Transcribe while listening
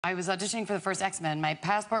I was auditioning for the first X-Men. My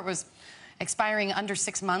passport was expiring under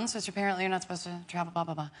 6 months, which apparently you're not supposed to travel, blah,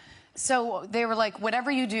 blah, blah. So they were like, whatever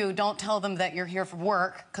you do, don't tell them that you're here for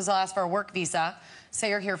work, because they'll ask for a work visa. Say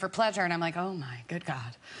you're here for pleasure. And I'm like, oh, my good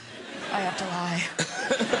God. I have to lie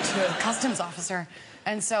to a customs officer.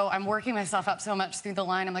 And so I'm working myself up so much through the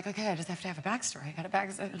line. I'm like, okay, I just have to have a backstory. I got a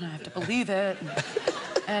backstory, and I have to believe it.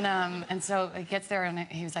 And so it gets there, and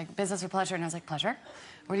he was like, business or pleasure? And I was like, pleasure?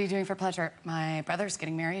 What are you doing for pleasure? My brother's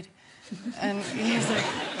getting married. And he was like,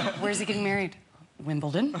 where's he getting married?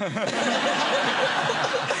 Wimbledon.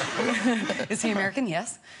 Is he American?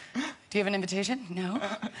 Yes. Do you have an invitation? No.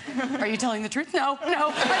 Are you telling the truth? No. No.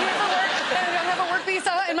 I'm here for work, and I don't have a work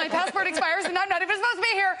visa, and my passport expires, and I'm not even supposed to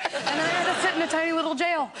be here. And then I had to sit in a tiny little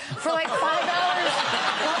jail for like 5 hours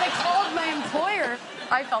while they called my employer.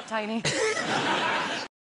 I felt tiny.